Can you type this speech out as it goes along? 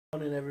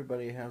Morning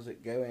everybody, how's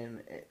it going?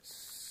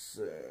 It's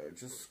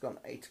just gone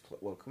 8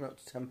 o'clock, well coming up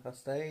to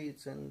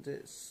 8:10 and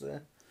it's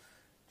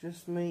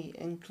just me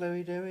and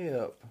Chloe Dewey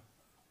up.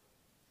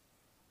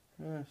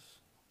 Yes,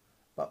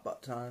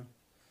 butt time.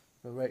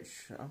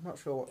 I'm not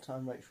sure what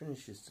time Rach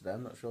finishes today.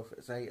 I'm not sure if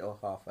it's 8 or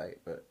 8:30,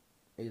 but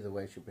either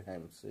way she'll be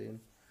home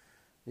soon.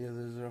 The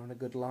others are having a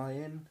good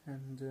lie-in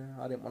and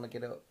I didn't want to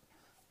get up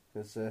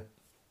because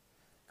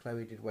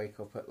Chloe did wake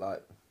up at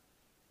like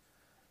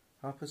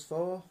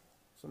 4:30.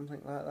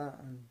 Something like that,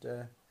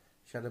 and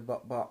she had a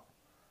bot.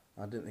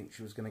 I didn't think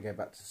she was going to go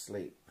back to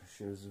sleep.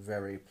 She was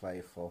very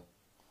playful,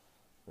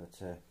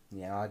 but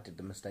yeah, I did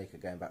the mistake of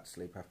going back to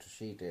sleep after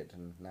she did,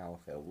 and now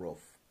I feel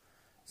rough.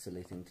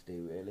 Silly thing to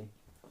do, really.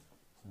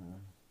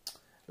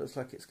 Looks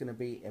like it's going to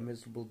be a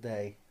miserable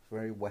day.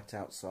 Very wet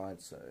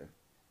outside, so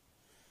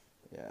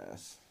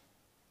yes,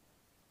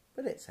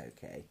 but it's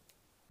okay.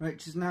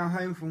 Rach is now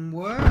home from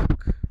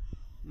work.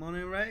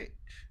 Morning, Rach.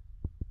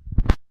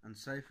 And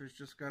Sophie's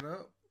just got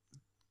up.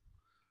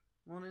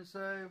 Morning,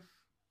 Soph.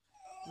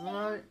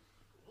 Alright?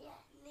 Yeah,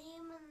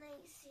 Liam and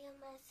Lacey are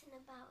messing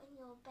about in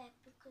your bed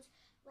because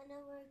when I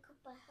woke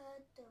up I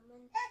heard them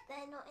and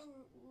they're not in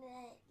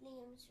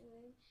Liam's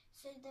room,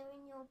 so they're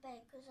in your bed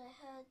because I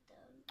heard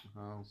them.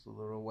 Oh, so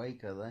they're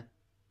awake, are they?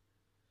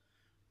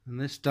 And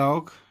this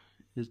dog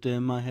is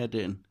doing my head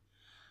in.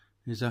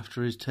 He's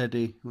after his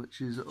teddy,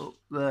 which is up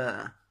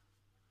there.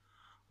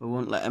 I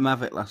wouldn't let him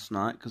have it last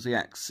night because he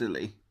acts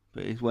silly.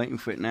 But he's waiting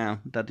for it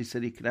now. Daddy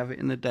said he could have it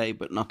in the day,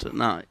 but not at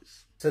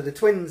nights. So the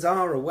twins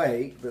are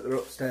awake, but they're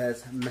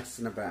upstairs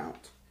messing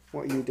about.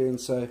 What are you doing,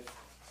 Soph?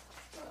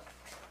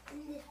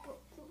 In this book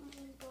Mum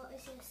bought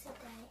us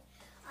yesterday,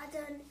 I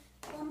done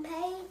one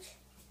page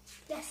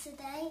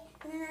yesterday,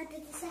 and then I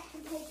did the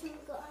second page we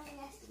got on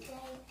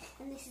yesterday,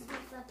 and this is the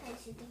third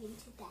page we're doing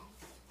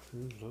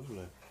today.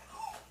 Lovely.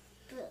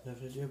 But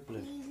Lovely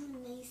jubbly. Liam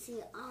and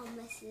Lacey are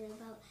messing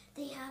about.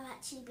 They have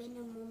actually been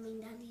in Mum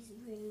and Daddy's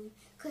room,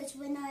 because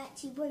when I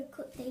actually woke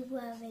up they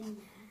were in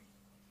there.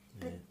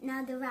 But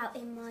now they're out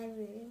in my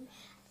room.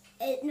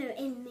 No,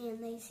 in me and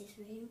Lacey's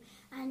room.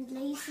 And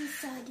Lacey's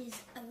side is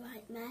a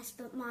right mess,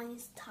 but mine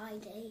is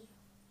tidy.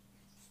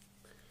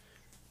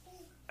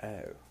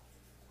 Oh.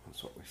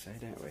 That's what we say,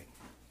 don't we?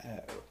 Oh.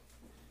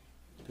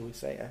 Do we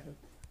say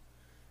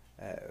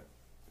oh? Oh.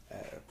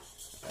 Oh.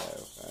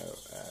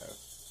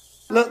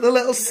 Look, the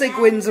little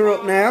Sigwyns are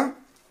up now.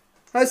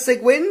 Hi,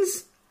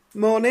 Sigwyns.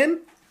 Morning.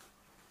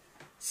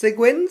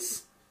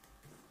 Sigwyns.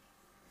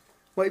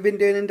 What have you been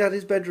doing in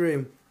Daddy's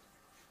bedroom?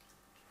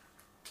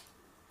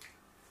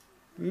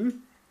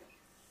 Aren't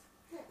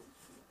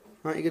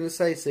you going to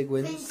say,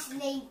 Sigwyns? Been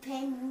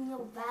sleeping in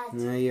your bed.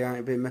 No, you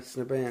ain't been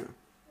messing about.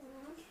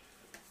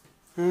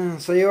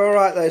 So you're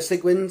alright though,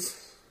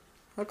 Sigwyns?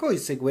 I'll call you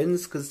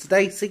Sigwyns because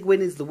today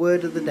Sigwyn is the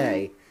word of the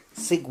day.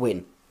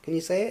 Sigwyn. Can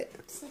you say it?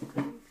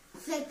 Sigwyn.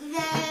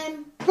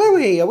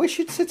 Chloe, I wish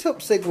you'd sit up,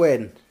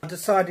 Sigwyn. I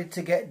decided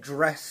to get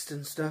dressed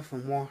and stuff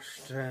and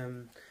washed.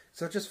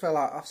 So I just feel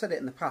like, I've said it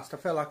in the past, I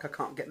feel like I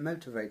can't get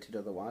motivated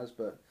otherwise,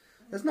 but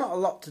there's not a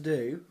lot to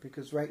do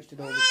because Rach did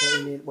all the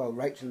cleaning. Well,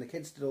 Rach and the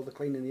kids did all the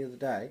cleaning the other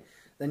day.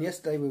 Then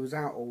yesterday we was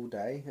out all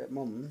day at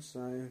Mum's,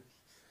 so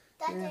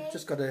Daddy, yeah,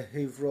 just got to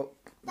hoover up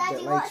Daddy, a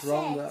bit later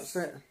on. this?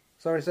 That's it.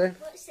 Sorry, Sue?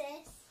 What's this?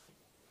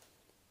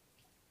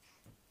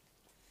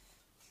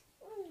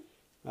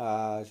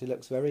 Ah, she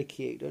looks very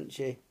cute, doesn't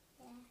she?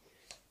 Yeah.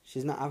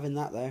 She's not having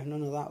that though.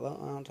 None of that, look.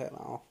 I'll take that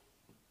off.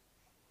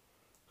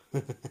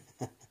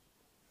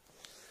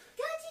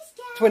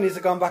 Twinnies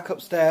have gone back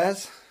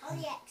upstairs. On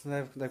the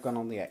Xbox. They've gone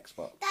on the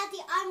Xbox.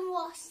 Daddy, I'm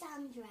washed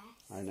and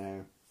dressed. I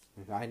know,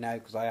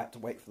 because I had to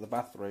wait for the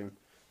bathroom.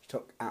 It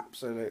took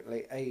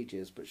absolutely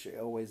ages, but she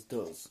always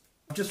does.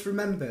 I've just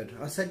remembered,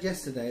 I said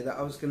yesterday that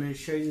I was going to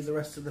show you the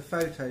rest of the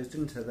photos,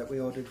 didn't I, that we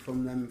ordered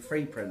from them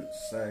free prints.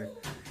 So,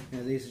 you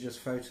know, these are just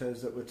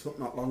photos that were took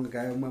not long ago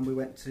and when we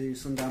went to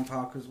Sundown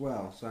Park as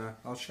well. So,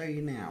 I'll show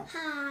you now.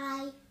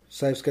 Hi.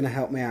 Soph's going to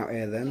help me out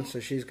here then, so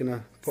she's going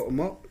to put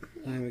them up.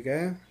 There we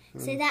go.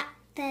 So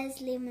there's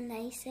Liam and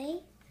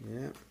Lacey.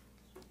 Yeah.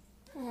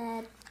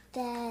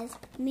 There's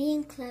me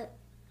and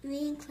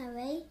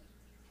Chloe.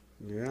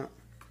 Yeah.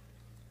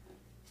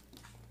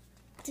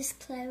 Just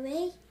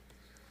Chloe.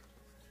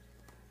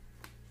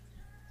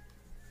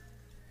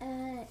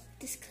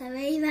 Just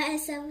Chloe by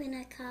herself in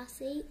her car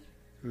seat.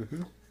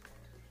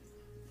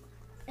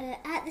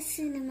 At the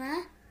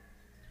cinema.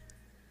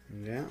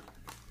 Yeah.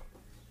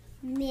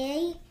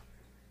 Me.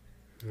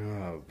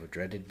 Oh, the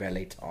dreaded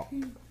belly top.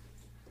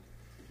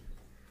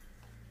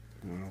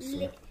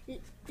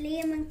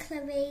 Liam and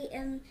Chloe.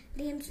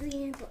 Liam's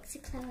reading a book to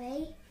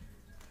Chloe.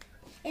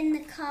 In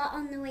the car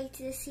on the way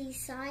to the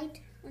seaside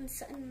on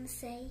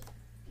Sutton-on-Sea.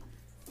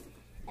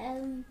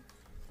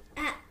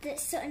 At the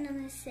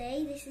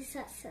Sutton-on-Sea, this is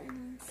at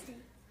Sutton-on-Sea.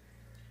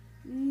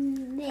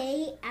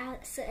 Me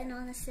at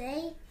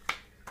Sutton-on-Sea.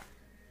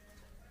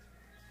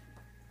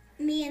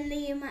 Me and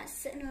Liam at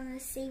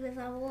Sutton-on-Sea with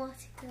our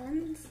water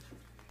guns.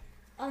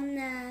 On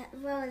the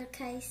roller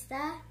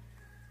coaster.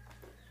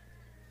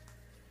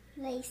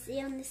 Lacey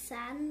on the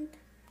sand.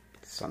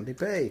 Sandy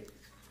B.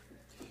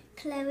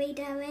 Chloe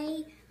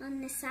Dowie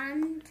on the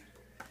sand.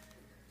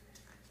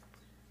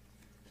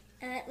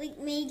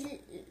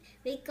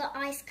 We got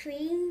ice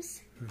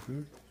creams.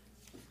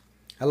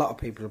 A lot of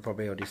people have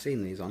probably already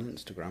seen these on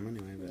Instagram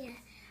anyway. But... Yeah.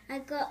 I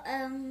got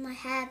my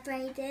hair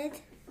braided.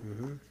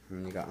 And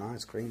you got an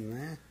ice cream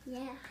there.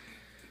 Yeah.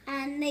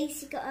 And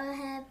Lacey got her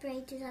hair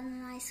braided and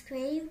an ice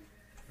cream.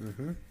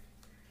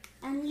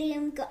 And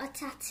Liam got a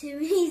tattoo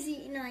and he's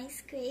eating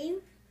ice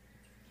cream.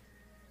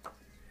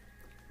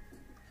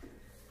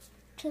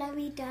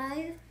 Chloe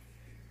Doe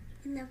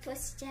in the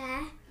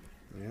pushchair.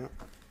 Yeah.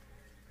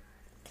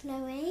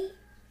 Chloe.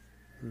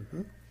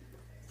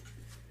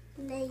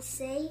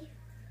 Lacey.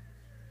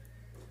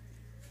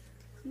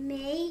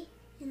 Me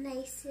and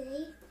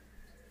Lacey.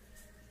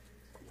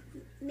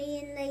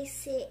 Me and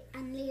Lacey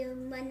and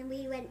Liam when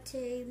we went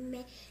to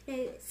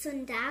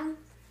Sundown.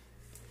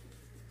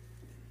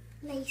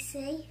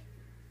 Lacey.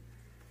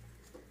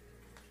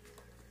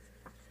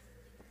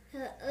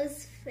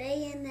 Us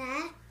three in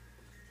there.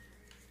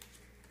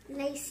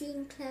 Lacey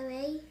and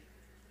Chloe.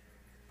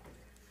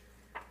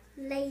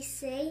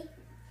 Lacey.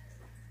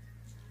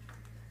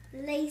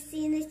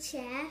 Lacey in the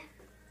chair.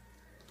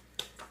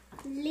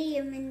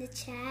 Liam in the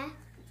chair.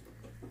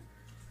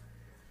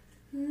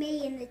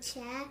 Me in the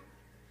chair.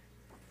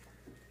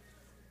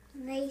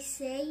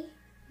 Lacey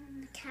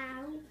and the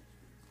cow.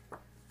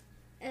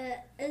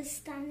 Us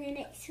standing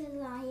next to a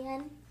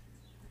lion.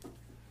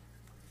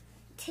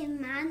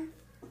 Tin Man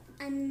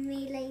and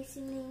me,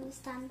 Lacey and Liam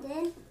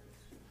standing.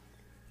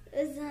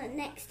 Us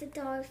next to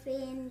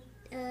Dorothy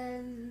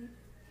and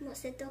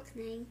what's the dog's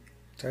name?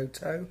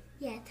 Toto.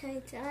 Yeah,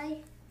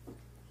 Toto.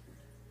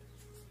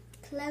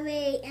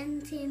 Chloe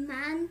and Tin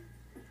Man.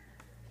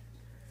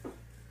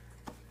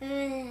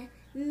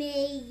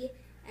 Me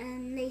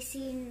and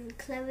Lacey and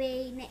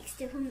Chloe next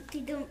to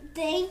Humpty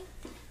Dumpty.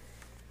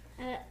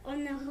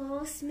 On the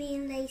horse, me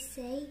and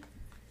Lacey.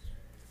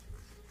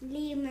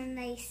 Liam and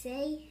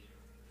Lacey.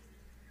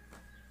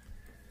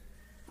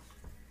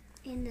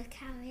 In the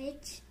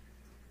carriage.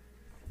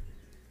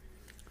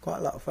 Quite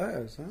a lot of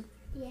photos, huh?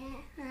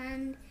 Yeah,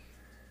 and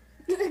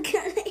look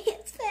at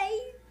Liam's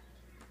face.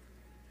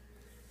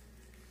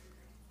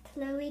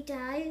 Chloe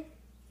Doe.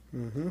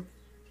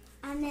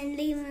 And then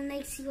Liam and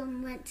Lacey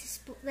when they went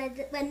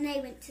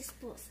to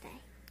sports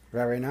day.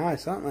 Very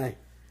nice, aren't they?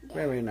 Yeah.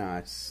 Very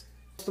nice.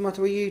 What's the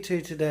matter with you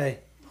two today?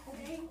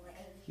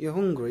 You're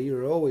hungry?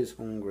 You're always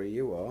hungry,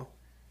 you are.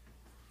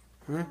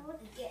 Huh?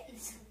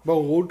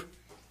 Bored?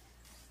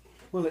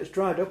 Well, it's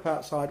dried up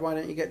outside. Why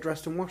don't you get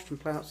dressed and washed and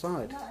play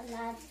outside? I'm not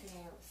allowed to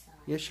play outside.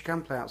 Yes, you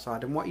can play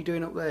outside. And what are you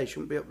doing up there? You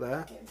shouldn't be up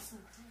there.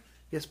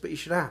 Yes, but you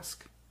should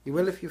ask. You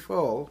will if you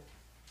fall.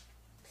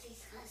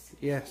 Please ask.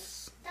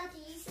 Yes. Daddy,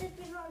 you said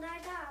we're not allowed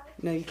out.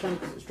 No, you can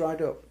because it's dried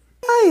up.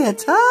 Hiya,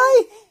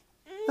 Ty.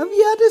 Have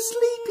you had a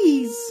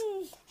sleepies?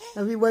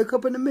 Have you woke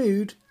up in a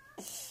mood?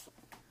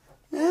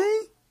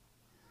 Hey?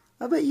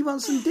 I bet you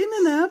want some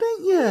dinner now,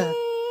 don't you?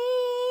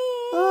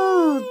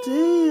 Oh,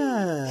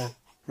 dear.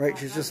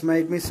 Rachel's just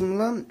made me some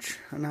lunch.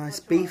 A nice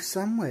beef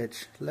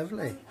sandwich.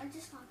 Lovely.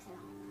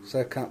 So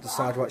I can't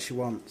decide what she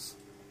wants.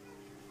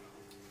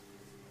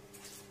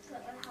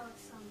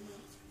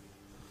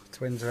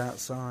 Twins are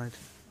outside.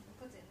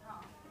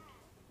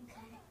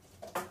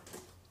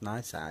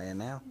 Nice area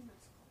now.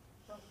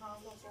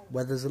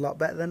 Weather's a lot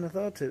better than I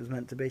thought it was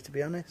meant to be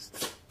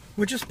honest.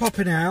 We're just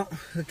popping out.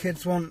 The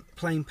kids want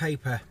plain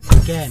paper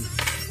again.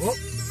 Whoop.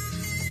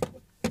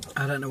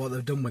 I don't know what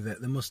they've done with it.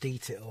 They must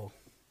eat it all.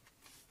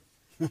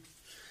 But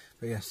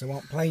yes, they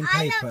want plain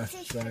paper.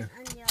 So on your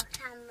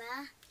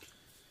camera.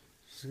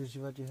 Just because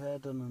you've had your hair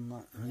done and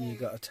that, and you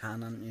got a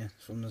tan, haven't you,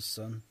 from the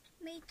sun?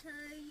 Me too.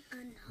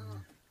 And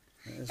hot.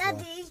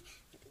 Daddy,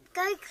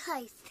 go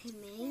close to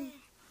me.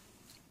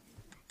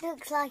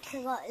 Looks like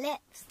I got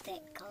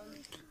lipstick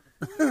on.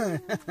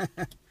 Right.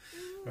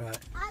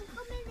 I'm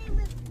coming in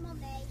with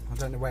Mummy. I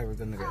don't know where we're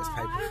going to get this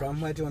paper from.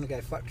 Where do you want to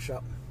go? Factory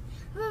shop?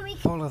 Mummy.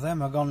 All of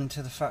them are gone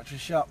into the factory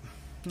shop.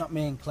 Not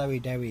me and Chloe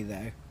Dowie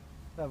though.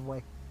 Have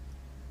we?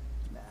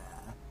 Nah.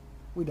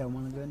 We don't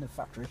want to go in the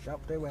factory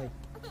shop, do we?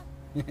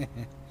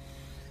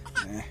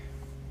 Nah.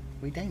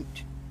 We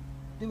don't.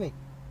 Do we?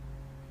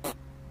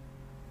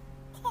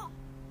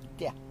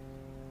 Yeah.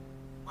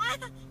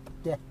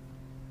 Yeah.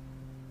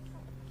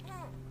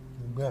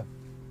 Go.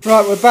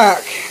 Right, we're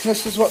back.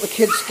 This is what the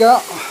kids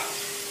got.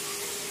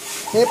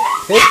 Hip,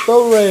 hip,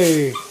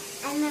 hooray.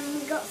 And then we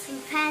got some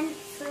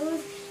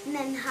pencils and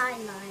then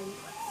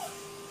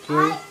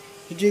highlights.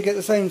 Did you get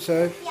the same,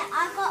 sir? Yeah,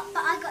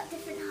 I got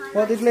different highlights.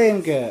 What did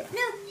Liam get? No,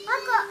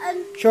 I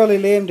got Surely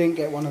Liam didn't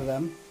get one of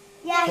them.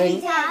 Yeah, pink.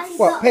 He did.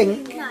 What,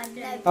 pink? No,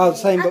 Oh, the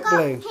same but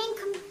blue. Pink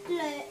and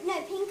blue.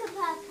 No, pink and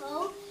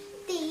purple.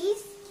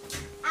 These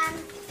and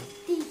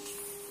these.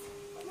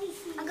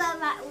 I got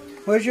that one.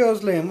 Where's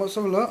yours, Liam? What's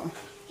all that?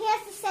 He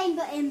has the same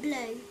but in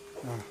blue.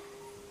 Oh.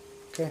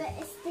 Okay. But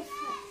it's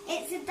different.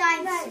 It's a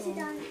dinosaur. No, it's a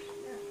dinosaur.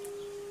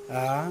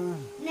 Ah.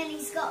 And then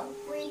he's got a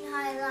green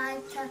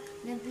highlighter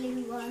and a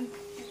blue one.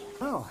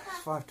 Oh, it's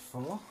 5 to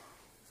 4.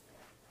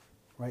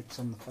 Rake's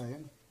on the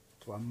phone.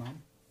 to her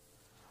mum.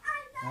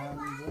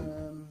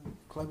 And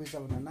Chloe's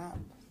having a nap.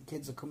 The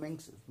kids are coming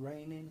because it's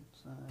raining.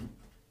 So,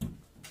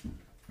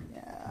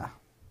 yeah,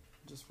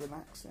 just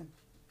relaxing.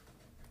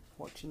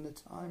 Watching the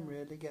time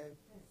really go.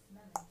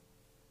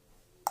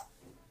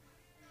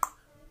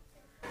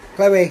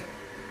 Chloe,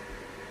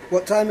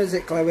 what time is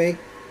it, Chloe?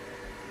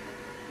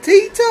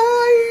 Tea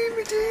time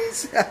it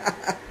is!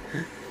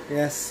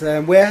 Yes,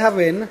 we're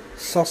having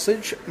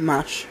sausage,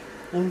 mash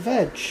and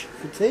veg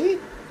for tea.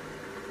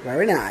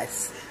 Very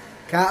nice.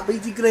 Can't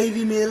beat the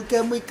gravy meal,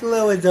 can we,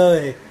 Chloe, do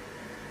we?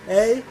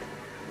 Eh?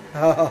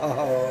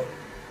 Oh.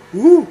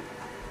 Ooh.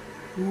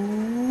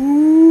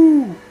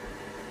 Ooh.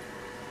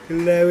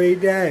 Chloe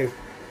now.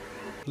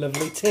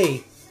 Lovely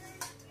tea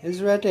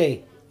is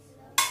ready.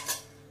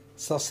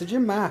 Sausage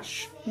and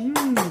mash.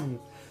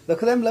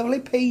 Look at them lovely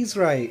peas,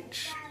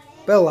 Rach.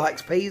 Bill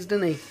likes peas,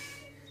 doesn't he?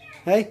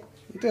 Hey,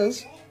 he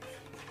does.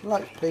 He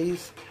likes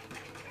peas.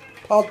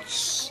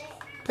 Pods.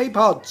 Pea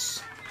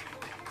pods.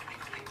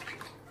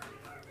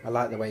 I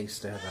like the way you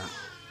stir that.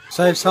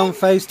 So it's on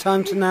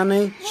FaceTime to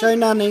Nanny. Show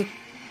Nanny.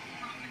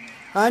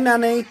 Hi,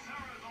 Nanny.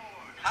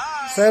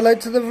 Hi. Say hello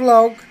to the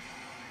vlog.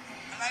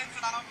 Hello,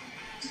 vlog.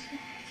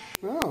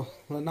 Oh,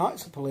 the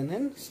nights are pulling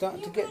in. It's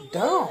starting to get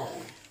dark.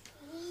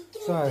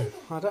 So,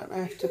 I don't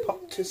know if to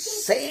pop to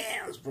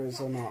Sainsbury's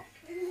or not.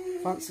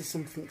 Fancy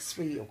something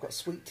sweet. I've got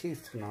sweet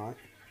tooth tonight.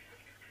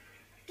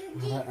 I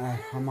don't know.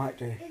 I might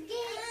do.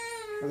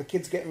 Well, the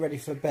kids getting ready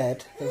for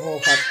bed. They've all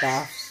had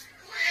baths.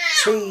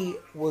 Tea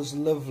was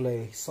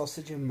lovely.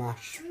 Sausage and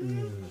mash.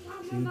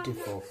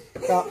 Beautiful.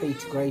 Can't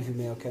beat a gravy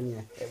meal, can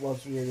you? It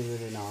was really,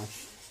 really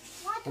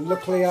nice. And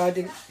luckily I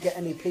didn't get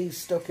any peas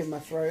stuck in my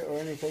throat or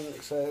anything,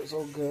 so it's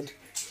all good.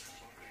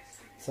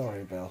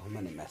 Sorry, Bill. I'm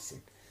only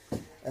messing.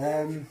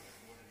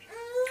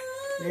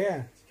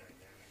 Yeah.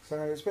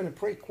 So it's been a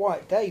pretty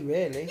quiet day,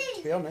 really,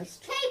 to be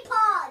honest.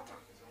 Peapod!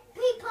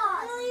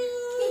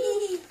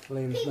 Peapod!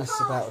 Liam's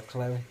messed about with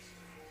Chloe.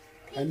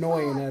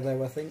 Annoying her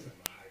though, I think.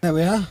 There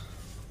we are.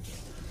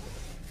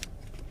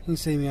 You can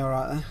see me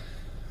alright there.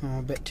 I'm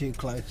a bit too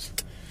close.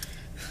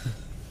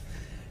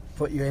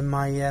 Put you in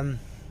my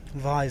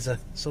visor,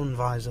 sun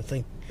visor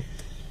thing.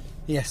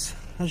 Yes,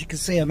 as you can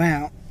see I'm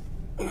out.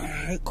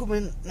 Come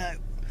in, no.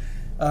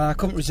 I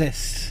couldn't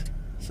resist.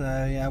 So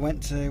yeah, I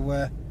went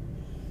to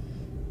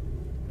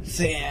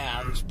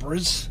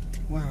Sainsbury's.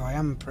 Well, I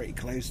am pretty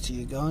close to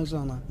you guys,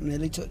 aren't I? I'm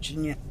nearly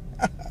touching you.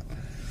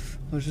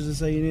 Or should I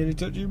say you're nearly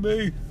touching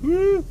me?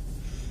 Woo!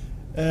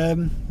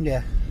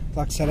 Yeah,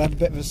 like I said, I had a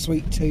bit of a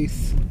sweet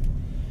tooth.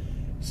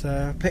 So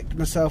I picked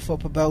myself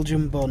up a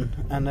Belgian bun,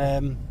 and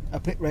I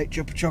picked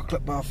Rachel up a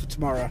chocolate bar for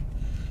tomorrow.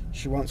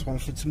 She wants one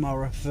for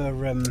tomorrow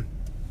for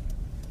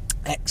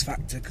X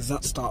Factor, because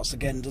that starts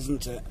again,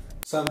 doesn't it?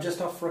 So I'm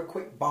just off for a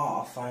quick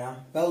bath, I am.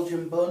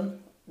 Belgian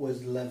bun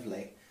was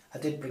lovely. I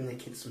did bring the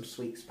kids some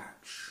sweets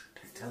back. Shh,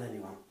 don't tell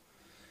anyone.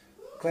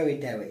 Chloe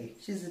Dowie,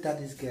 she's the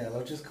daddy's girl.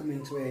 I've just come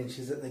into her and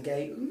she's at the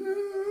gate.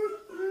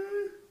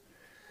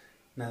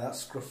 Now that's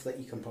Scruff that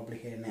you can probably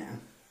hear now.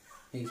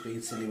 He's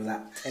being silly with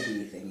that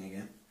teddy thing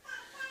again.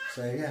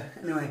 So yeah,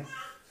 anyway,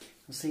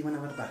 I'll see you when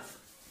I've had a bath.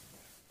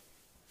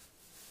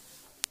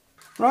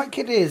 Right,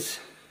 kiddies,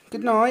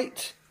 good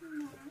night.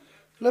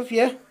 Love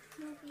you.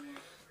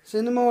 See you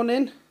in the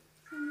morning.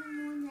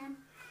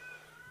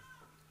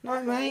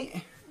 Night, mate.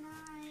 Night.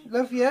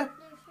 Love you.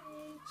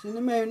 See you in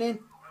the morning.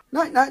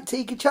 Night, night,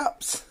 Tika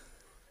Chops.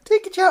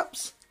 Tika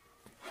Chops.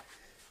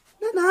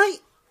 Night,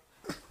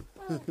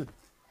 night.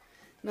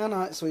 Night,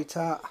 night,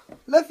 sweetheart.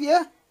 Love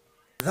you.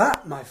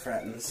 That, my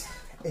friends,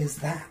 is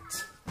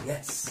that.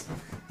 Yes,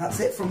 that's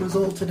it from us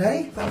all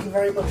today. Thank you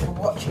very much for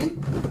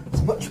watching.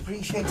 It's much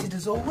appreciated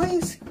as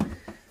always.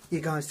 You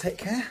guys take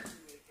care.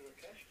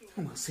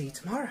 And we'll see you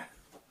tomorrow.